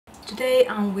Today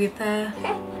I'm with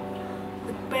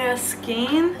bare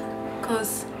skin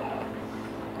because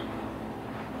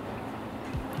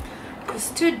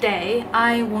today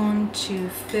I want to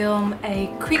film a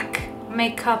quick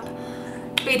makeup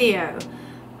video.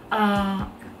 I've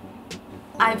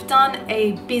done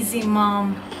a busy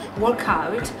mom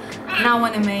workout. Now I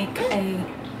want to make a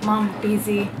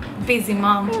busy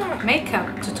mom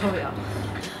makeup tutorial.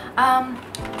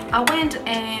 I went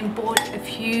and bought a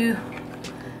few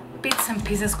bits and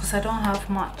pieces because I don't have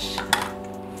much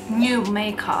new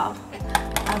makeup.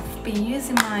 I've been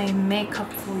using my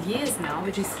makeup for years now,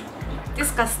 which is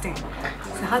disgusting. So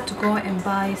I had to go and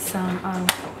buy some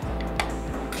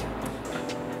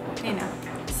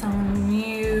some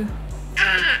new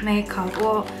makeup.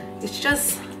 Well, it's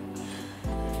just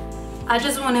I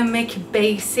just want to make it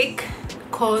basic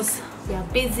because we are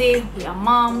busy, we are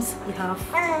moms, we have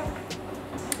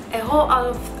a whole lot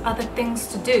of other things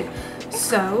to do.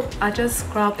 So I just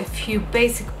grabbed a few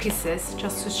basic pieces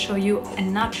just to show you a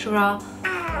natural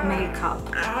makeup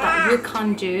that you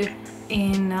can do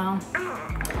in I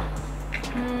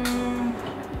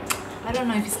don't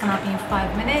know if it's gonna be in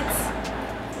 5 minutes,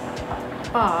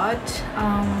 but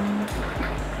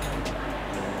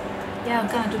yeah, I'm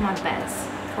gonna do my best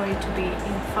for it to be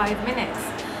in 5 minutes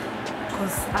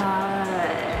because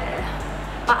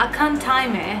but I can't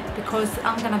time it because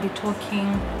I'm gonna be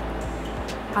talking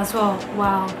as well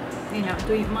while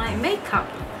doing my makeup,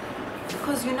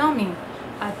 because you know me,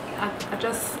 I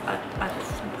just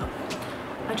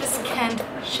can't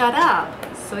shut up.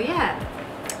 So yeah,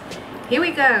 here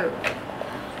we go.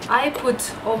 I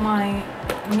put all my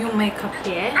new makeup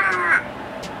here.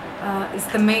 It's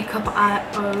the makeup I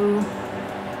owe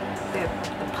the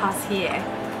past year,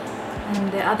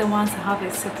 and the other ones I have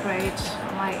it separate.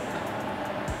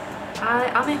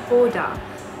 I'm a hoarder.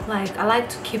 Like, I like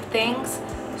to keep things,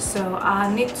 so I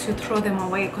need to throw them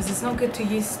away because it's not good to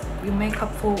use your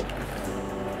makeup for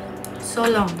so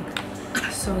long.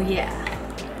 So yeah,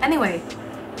 anyway,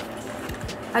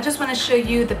 I just want to show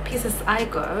you the pieces I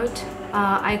got.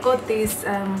 I got this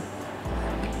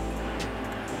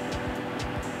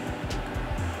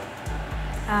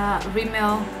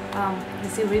Rimmel,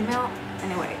 is it Rimmel?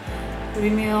 Anyway,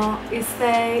 Rimmel is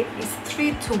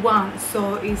 3-to-1,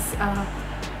 so it's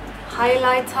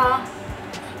highlighter,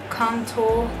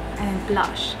 contour and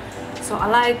blush. So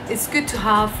it's good to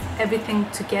have everything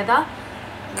together.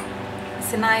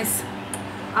 It's a nice,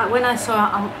 when I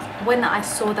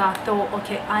saw that, I thought,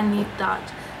 okay, I need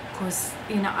that because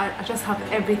I just have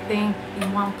everything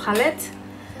in one palette.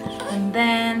 And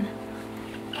then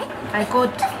I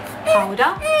got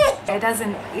powder. It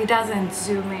doesn't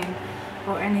zoom in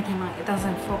or anything, like it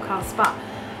doesn't focus, but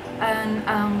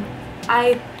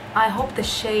I hope the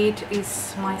shade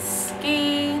is my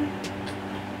skin,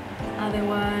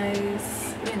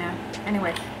 otherwise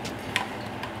anyway.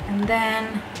 And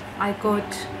then I got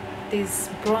this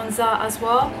bronzer as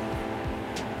well.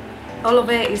 All of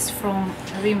it is from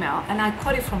Rimmel and I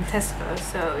got it from Tesco,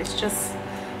 so it's just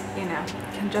you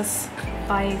can just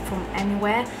buy it from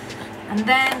anywhere. And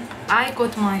then I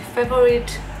got my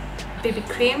favorite BB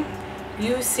cream.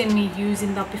 You've seen me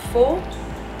using that before,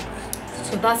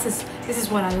 so this is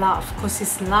what I love because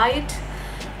it's light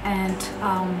and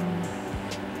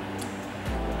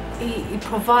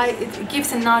it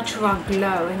gives a natural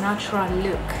glow, a natural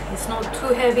look. It's not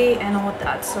too heavy and all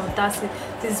that, so that's it.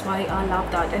 This is why I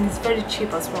love that, and it's very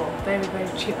cheap as well, very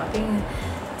cheap. I think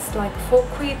it's like 4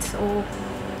 quid, or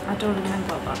I don't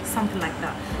remember, but something like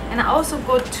that. And I also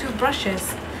got 2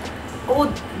 brushes.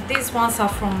 All these ones are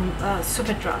from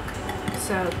Superdrug.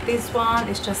 So this one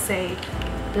is just a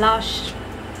blush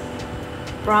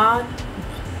brush.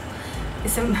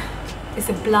 It's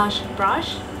a blush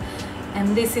brush,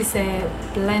 and this is a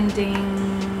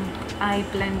eye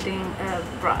blending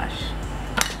brush.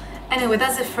 Anyway,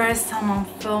 that's the first time I'm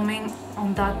filming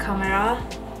on that camera,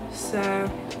 so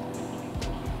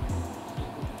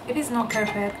if it's not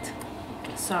perfect,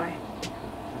 sorry.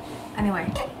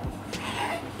 Anyway,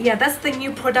 yeah, that's the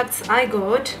new products I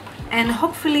got, and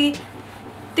hopefully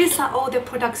these are all the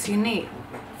products you need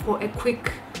for a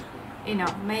quick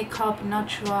makeup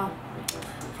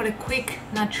for a quick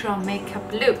natural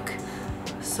makeup look.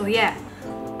 So yeah,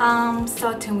 I'm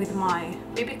starting with my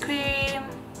BB cream.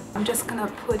 I'm just gonna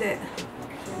put it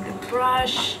in the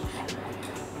brush.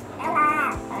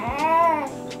 My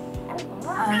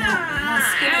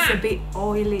skin is a bit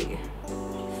oily.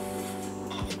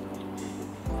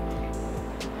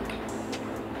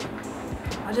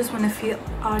 I just want to feel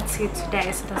artsy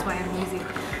today, so that's why I'm using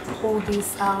all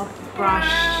these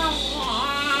brush.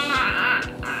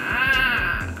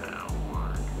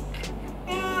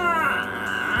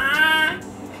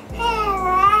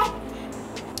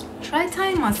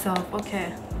 myself.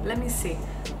 Okay, let me see.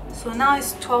 So now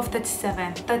it's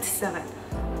 12:37.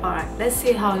 All right, let's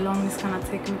see how long it's gonna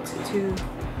take me to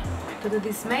do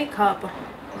this makeup.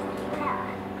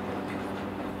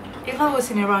 If I was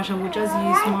in a rush, I would just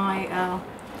use my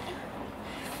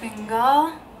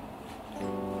finger,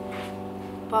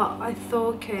 but I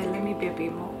thought, okay, let me be a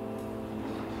bit more.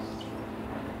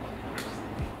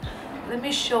 Let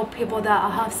me show people that I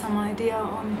have some idea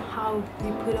on how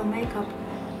you put on makeup.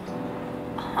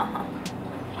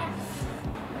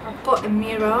 I've got a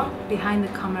mirror behind the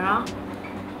camera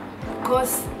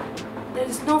because there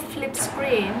is no flip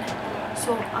screen,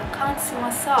 so I can't see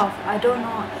myself. I don't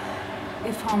know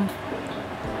if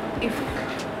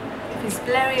it's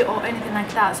blurry or anything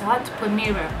like that, so I had to put a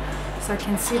mirror so I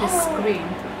can see the screen.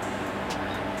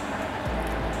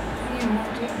 Can you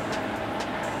imagine?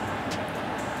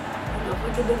 Look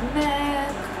at the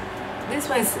neck. This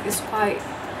one is quite,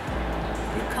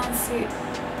 you can't see,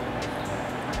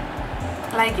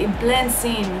 like it blends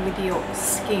in with your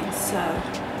skin, so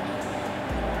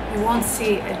you won't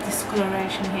see a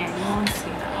discoloration here, you won't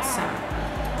see that. So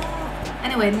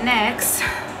anyway, next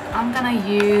I'm gonna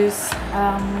use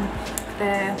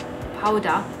the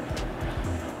powder.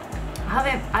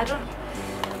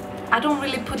 I don't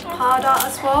really put powder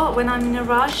as well when I'm in a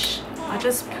rush. I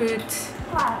just put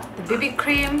the BB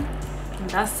cream and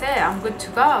that's it. I'm good to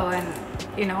go, and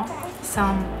you know,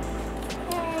 some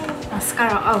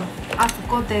mascara. Oh, I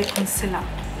forgot the concealer.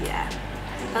 Yeah,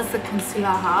 that's the concealer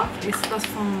I have. It's just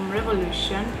from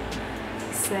Revolution.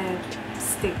 It's a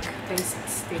stick, basic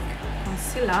stick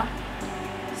concealer.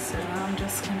 So I'm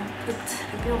just gonna put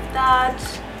a bit of that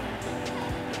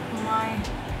on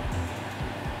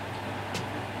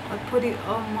I put it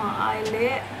on my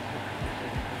eyelid.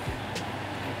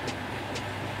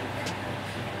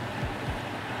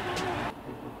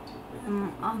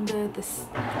 Under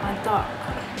my dark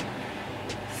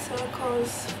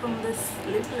circles from the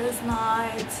sleepless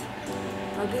night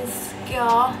that this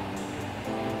girl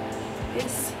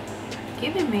is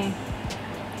giving me.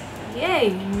 Yay,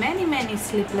 many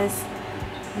sleepless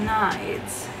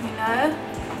nights, you know.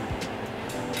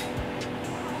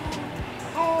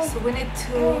 So we need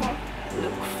to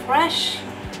look fresh.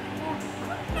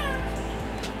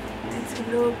 We need to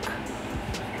look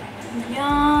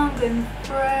young and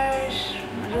fresh.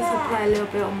 I just apply a little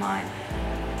bit on my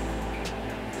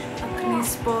acne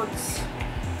spots.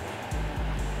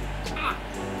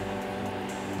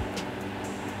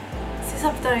 Since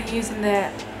after using the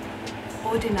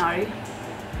Ordinary,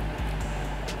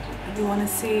 if you want to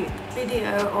see a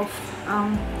video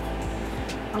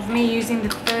of me using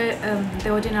the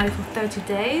Ordinary for 30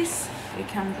 days, you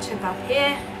can check out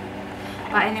here.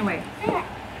 But anyway,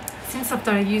 since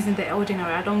after using the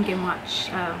Ordinary, I don't get much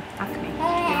acne, to be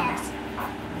honest.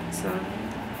 So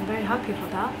I'm very happy for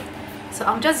that. So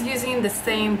I'm just using the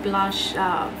same blush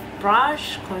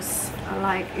brush because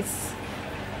I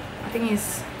think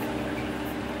it's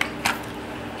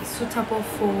suitable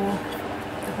for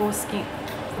the whole skin,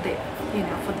 for the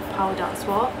for the powder as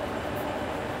well.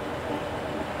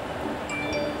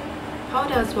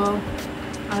 Powder as well,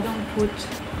 I don't put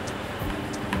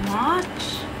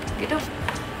much.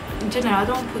 In general, I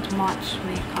don't put much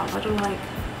makeup.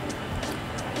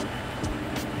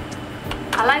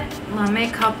 I like my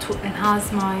makeup to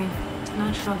enhance my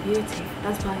natural beauty.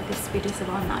 That's why this video is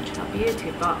about natural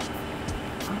beauty. But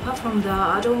apart from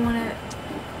that, I don't want it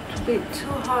to be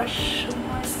too harsh on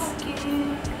my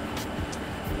skin.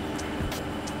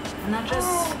 And I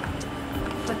just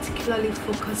particularly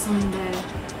focus on the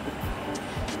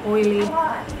oily.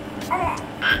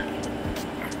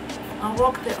 I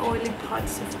work the oily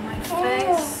parts of my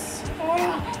face,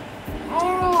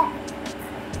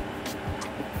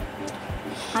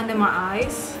 under my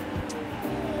eyes.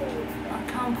 I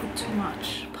can't put too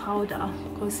much powder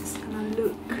because it's gonna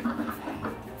look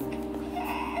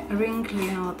wrinkly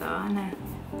and all that, innit?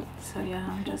 So yeah,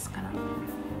 I'm just gonna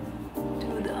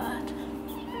do that.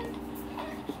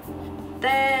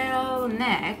 Then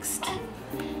next,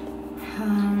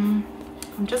 I'm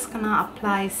just gonna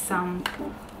apply some.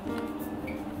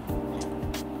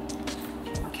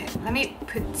 Okay, let me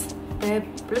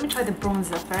try the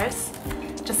bronzer first,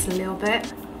 just a little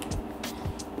bit.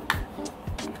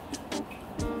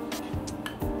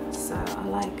 So I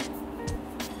like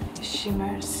the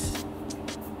shimmers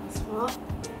as well.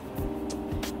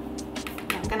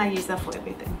 Yeah, I'm gonna use that for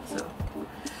everything. So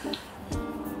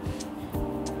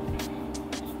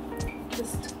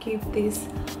just to keep this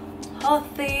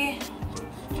healthy,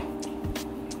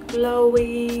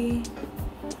 glowy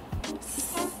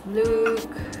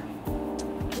look.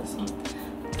 Just on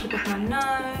the tip of my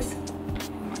nose,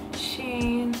 my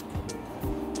chin,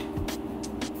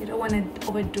 want to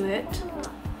overdo it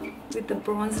with the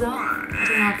bronzer. I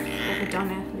think I've overdone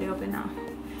it a little bit now,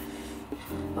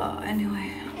 but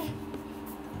anyway,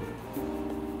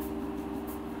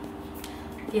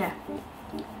 yeah.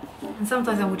 And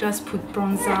sometimes I will just put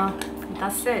bronzer,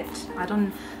 that's it.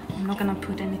 I'm not gonna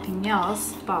put anything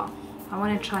else, but I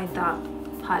want to try that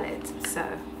palette. So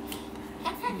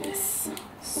yes,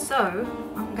 so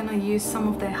I'm gonna use some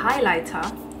of the highlighter.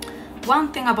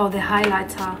 One thing about the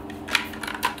highlighter,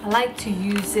 I like to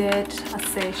use it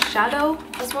as a shadow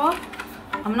as well.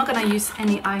 I'm not gonna use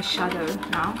any eyeshadow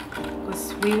now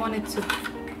because we want it to,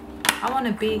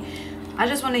 I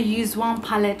just want to use one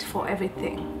palette for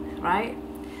everything, right?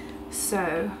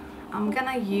 So I'm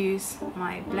gonna use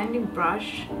my blending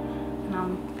brush and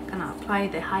I'm gonna apply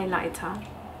the highlighter.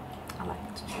 I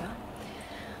like to do that.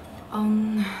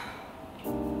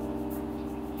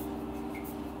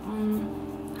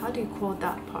 How do you call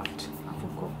that part? I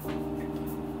forgot.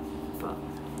 But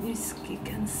you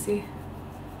can see.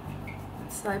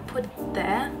 So I put it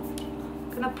there.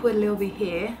 I'm gonna put a little bit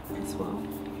here as well.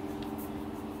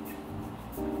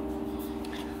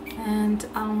 And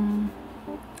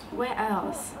where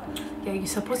else? Yeah, you're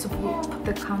supposed to put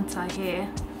the contour here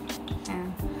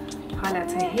and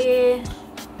highlighter here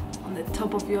on the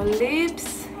top of your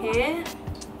lips here,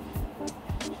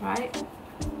 right?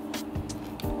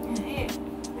 And here a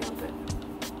little bit,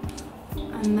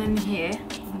 and then here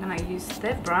I'm gonna use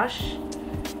the brush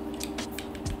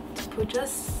to put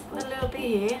just a little bit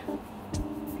here,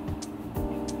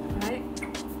 right?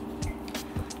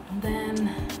 And then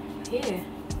here.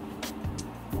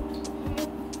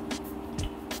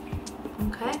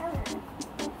 Okay,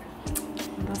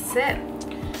 that's it.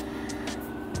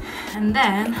 And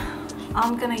then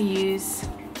I'm gonna use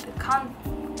the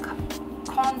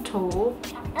contour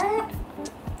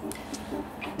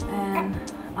and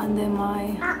under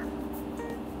my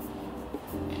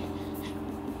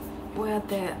where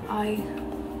the eye,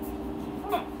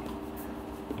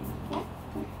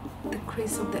 the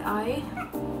crease of the eye.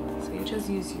 So you just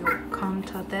use your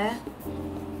contour there.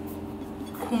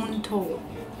 Contour.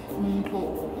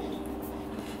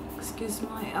 Excuse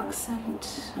my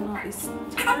accent, no, it's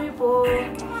terrible.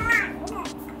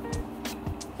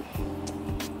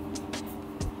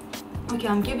 Okay,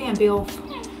 I'm giving a bit of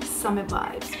summer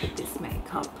vibes with this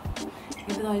makeup.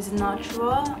 Even though it's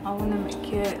natural, I want to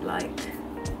make it like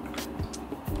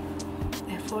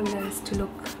effortless, to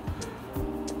look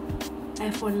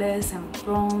effortless and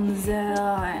bronzer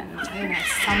and, you know,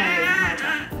 summery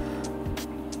makeup.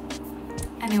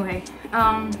 Anyway,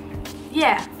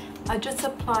 yeah, I just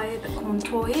apply the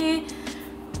contour here.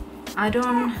 I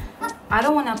don't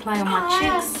want to apply on my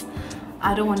cheeks.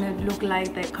 I don't want to look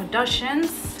like the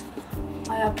Kardashians.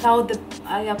 I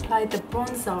applied the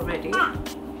bronzer already,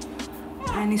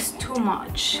 and it's too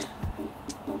much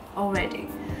already.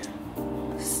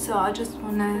 So I just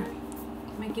want to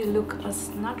make it look as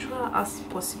natural as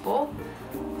possible.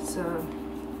 So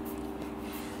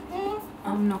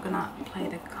I'm not gonna apply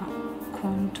the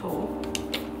contour.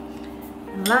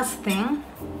 And last thing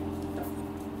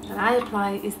that I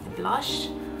apply is the blush.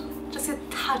 Just a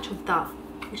touch of that.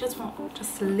 You just want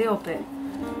just a little bit.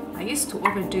 I used to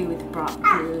overdo with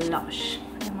blush,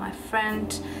 and my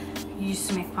friend used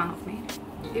to make fun of me.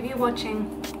 If you're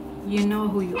watching, you know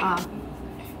who you are.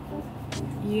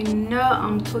 You know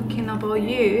I'm talking about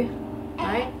you,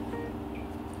 right?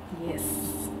 Yes.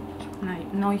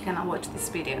 No, you cannot watch this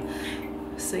video.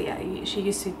 So yeah, she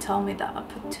used to tell me that I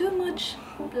put too much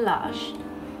blush.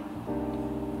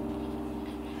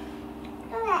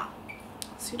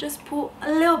 So you just put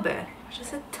a little bit,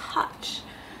 just a touch,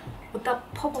 with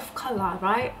that pop of color,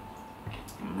 right?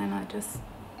 And then I just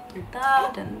do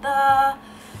that and that.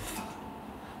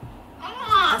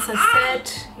 As I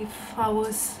said, if I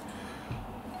was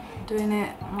doing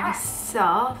it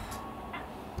myself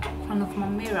in front of my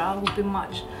mirror, it would be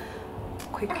much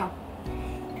quicker.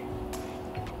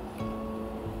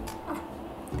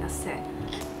 That's it.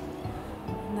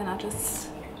 And then I just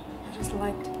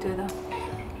like to do that,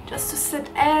 just to set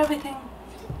everything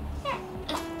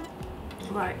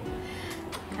right.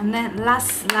 And then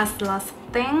last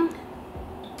thing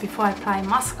before I apply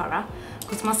mascara,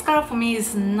 because mascara for me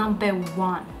is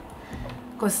 #1,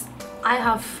 because I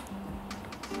have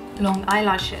long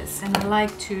eyelashes and I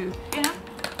like to, you know,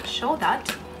 show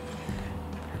that.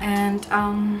 And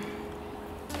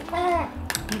let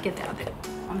me get the other.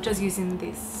 I'm just using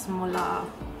this smaller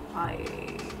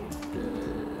eye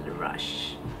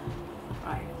brush,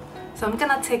 right? So I'm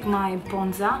gonna take my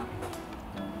bronzer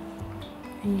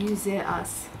and use it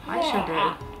as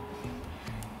eyeshadow,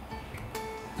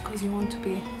 because you want to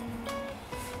be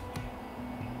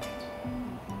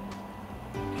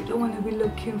don't want to be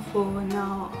looking for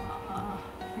now,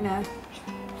 you know,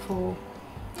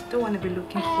 don't want to be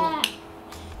looking for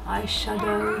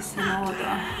eyeshadows and all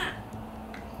that.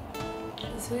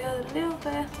 Just a little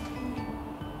bit,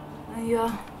 and you're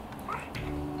a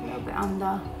little bit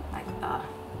under like that,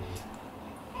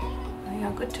 and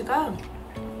you're good to go.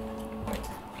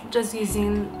 Just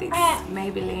using this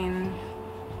Maybelline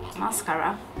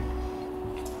mascara.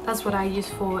 That's what I use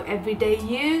for everyday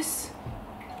use.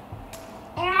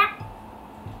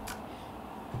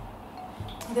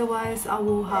 Otherwise I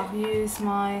will have used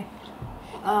my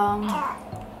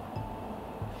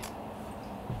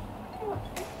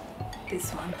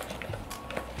this one,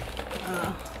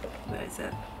 where is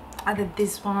it, either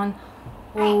this one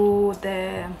or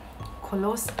the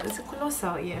Colossal. Is it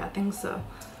Colossal? Yeah, I think so.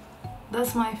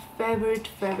 That's my favorite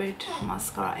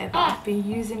mascara ever. I've been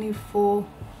using it for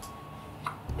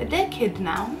a decade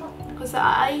now, because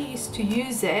I used to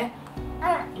use it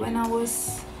when I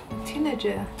was a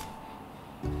teenager,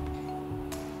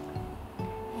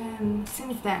 and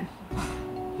since then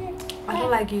I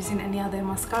don't like using any other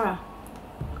mascara,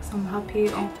 because I'm happy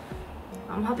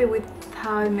with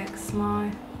how it makes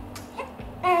my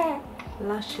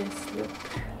lashes look.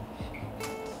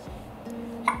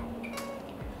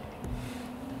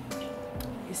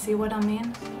 You see what I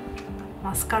mean?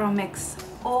 Mascara makes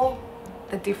all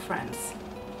the difference.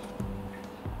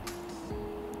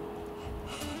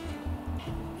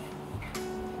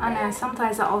 I know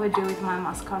sometimes I overdo with my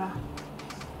mascara.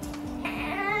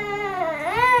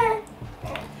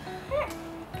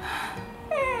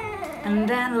 And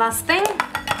then last thing,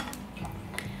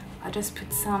 I just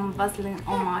put some Vaseline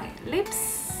on my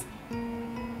lips,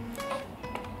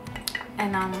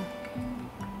 and I'm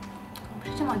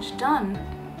pretty much done.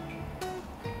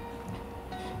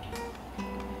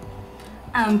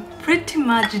 I'm pretty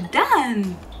much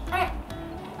done.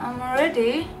 I'm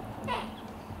ready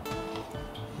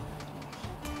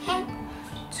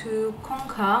to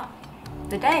conquer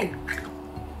the day,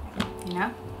 you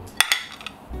know.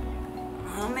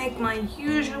 I'll make my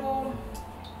usual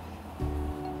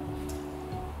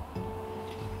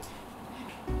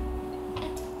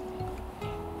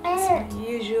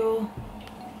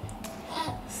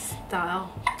style.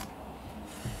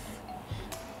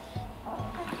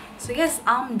 So yes,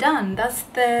 I'm done. That's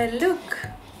the look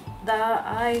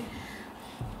that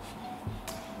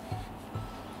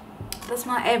that's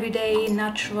my everyday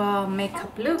natural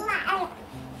makeup look.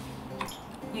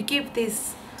 You give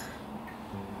this,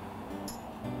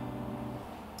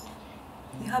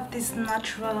 you have this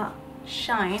natural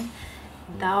shine,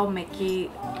 that'll make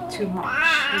it too much,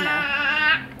 you know,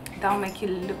 that'll make it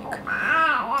look,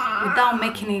 without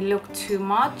making it look too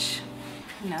much,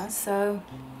 you know. So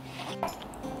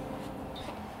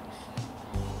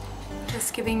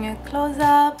just giving you a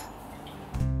close-up.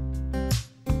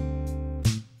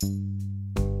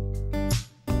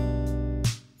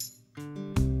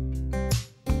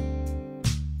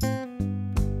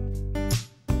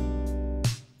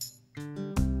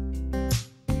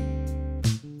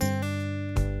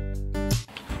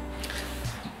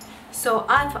 So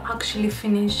I've actually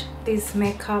finished this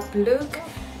makeup look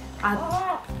at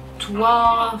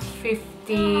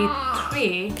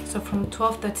 12:53, so from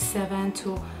 12:37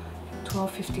 to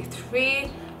 12:53,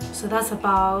 so that's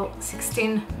about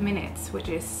 16 minutes, which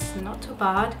is not too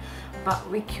bad, but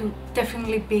we could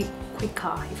definitely be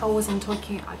quicker. If I wasn't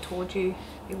talking, I told you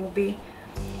it will be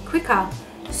quicker.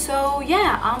 So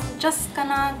yeah, I'm just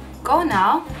gonna go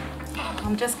now.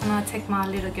 I'm just gonna take my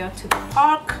little girl to the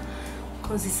park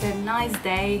because it's a nice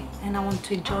day and I want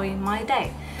to enjoy my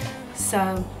day.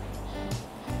 So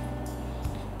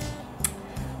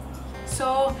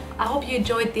I hope you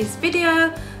enjoyed this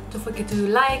video. Don't forget to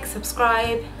like,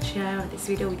 subscribe, share this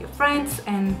video with your friends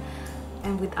and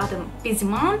with other busy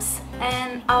moms,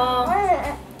 and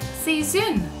I'll see you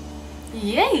soon.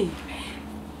 Yay!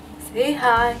 Say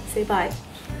hi, say bye,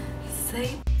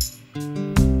 say